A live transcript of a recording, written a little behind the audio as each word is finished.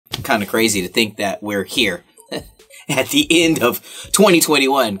kind of crazy to think that we're here at the end of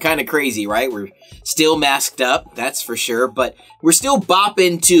 2021. Kind of crazy, right? We're still masked up, that's for sure, but we're still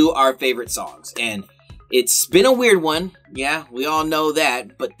bopping to our favorite songs. And it's been a weird one. Yeah, we all know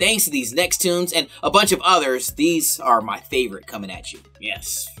that. But thanks to these next tunes and a bunch of others, these are my favorite coming at you.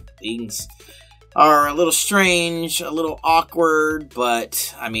 Yes, things are a little strange, a little awkward,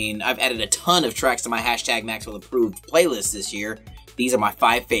 but I mean, I've added a ton of tracks to my hashtag Maxwell approved playlist this year. These are my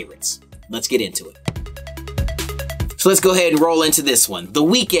 5 favorites. Let's get into it. So let's go ahead and roll into this one. The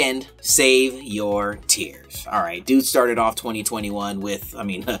Weeknd, Save Your Tears. All right, dude started off 2021 with,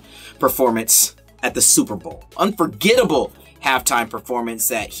 performance at the Super Bowl. Unforgettable halftime performance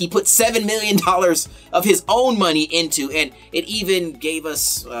that he put $7 million of his own money into, and it even gave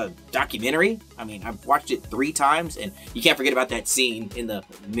us a documentary. I mean, I've watched it 3 times, and you can't forget about that scene in the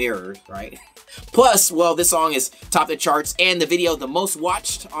mirror, right? Plus, well, this song is topped the charts and the video the most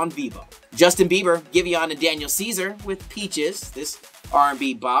watched on Vivo. Justin Bieber, Giveon, and Daniel Caesar with Peaches. This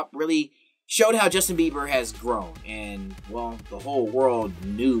R&B bop really showed how Justin Bieber has grown, and well, the whole world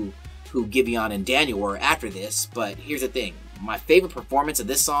knew who Giveon and Daniel were after this, but here's the thing. My favorite performance of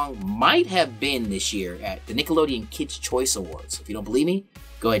this song might have been this year at the Nickelodeon Kids' Choice Awards. If you don't believe me,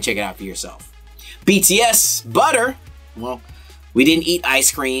 go ahead and check it out for yourself. BTS, Butter. Well, we didn't eat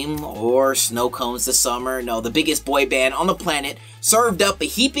ice cream or snow cones this summer. No, the biggest boy band on the planet served up a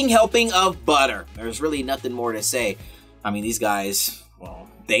heaping helping of butter. There's really nothing more to say. I mean, these guys, well,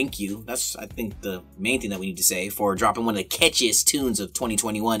 thank you. That's, I think, the main thing that we need to say for dropping one of the catchiest tunes of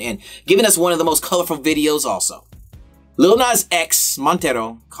 2021 and giving us one of the most colorful videos also. Lil Nas X,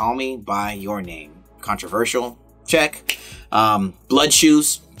 Montero, Call Me By Your Name. Controversial? Check. Blood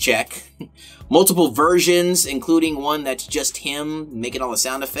Shoes? Check. Multiple versions, including one that's just him making all the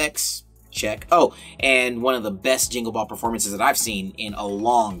sound effects? Check. Oh, and one of the best Jingle Ball performances that I've seen in a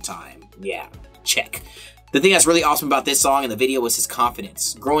long time. Yeah, check. The thing that's really awesome about this song and the video was his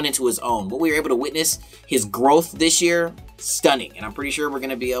confidence, growing into his own. What we were able to witness, his growth this year, stunning. And I'm pretty sure we're going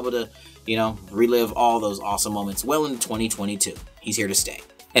to be able to, relive all those awesome moments well into 2022. He's here to stay.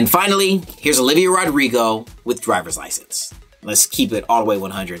 And finally, here's Olivia Rodrigo with Driver's License. Let's keep it all the way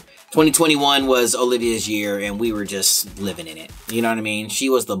 100. 2021 was Olivia's year, and we were just living in it. You know what I mean? She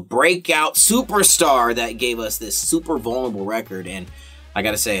was the breakout superstar that gave us this super vulnerable record, and I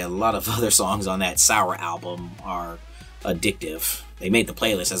gotta say, a lot of other songs on that Sour album are addictive. They made the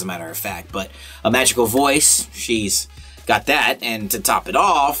playlist, as a matter of fact. But A Magical Voice, she's got that. And to top it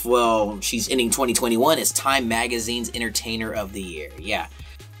off, well, she's ending 2021 as Time Magazine's Entertainer of the Year. Yeah.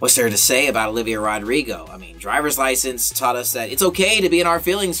 What's there to say about Olivia Rodrigo? I mean, Driver's License taught us that it's okay to be in our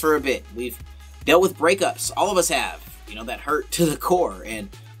feelings for a bit. We've dealt with breakups. All of us have. That hurt to the core. And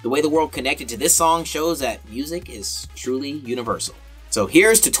the way the world connected to this song shows that music is truly universal. So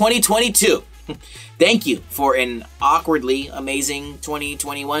here's to 2022. Thank you for an awkwardly amazing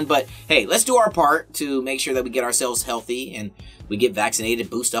 2021. But hey, let's do our part to make sure that we get ourselves healthy and we get vaccinated,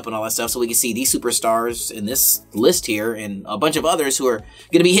 boost up and all that stuff so we can see these superstars in this list here and a bunch of others who are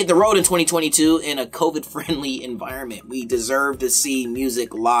going to be hitting the road in 2022 in a COVID-friendly environment. We deserve to see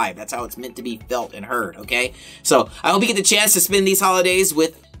music live. That's how it's meant to be felt and heard, okay? So I hope you get the chance to spend these holidays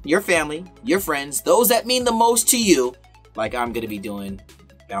with your family, your friends, those that mean the most to you, like I'm going to be doing,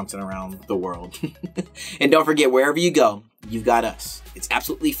 bouncing around the world. And don't forget, wherever you go, you've got us. It's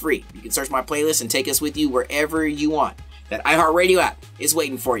absolutely free. You can search my playlist and take us with you wherever you want. That iHeartRadio app is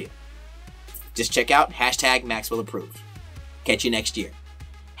waiting for you. Just check out hashtag Maxwell approved. Catch you next year.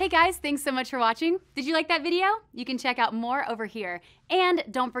 Hey guys, thanks so much for watching. Did you like that video? You can check out more over here. And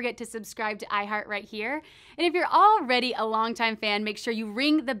don't forget to subscribe to iHeart right here. And if you're already a longtime fan, make sure you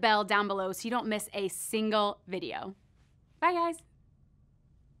ring the bell down below so you don't miss a single video. Bye guys.